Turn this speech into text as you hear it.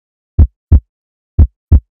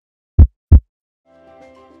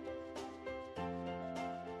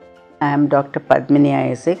I am Dr. Padmini,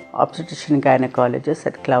 obstetrician gynecologist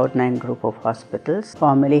at Cloudnine Group of Hospitals,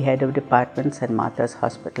 formerly head of departments at Martha's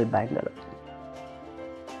Hospital, Bangalore.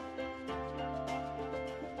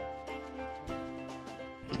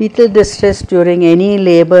 Fetal distress during any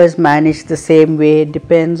labor is managed the same way. It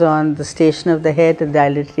depends on the station of the head, the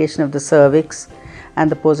dilatation of the cervix, and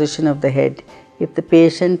the position of the head. If the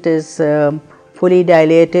patient is fully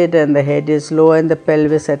dilated and the head is low in the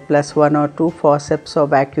pelvis at +1 or 2, forceps or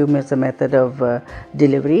vacuum is the method of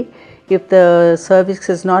delivery. If the cervix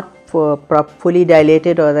is not fully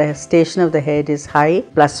dilated or the station of the head is high,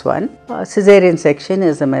 +1, Caesarean section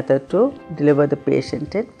is the method to deliver the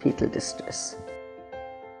patient in fetal distress.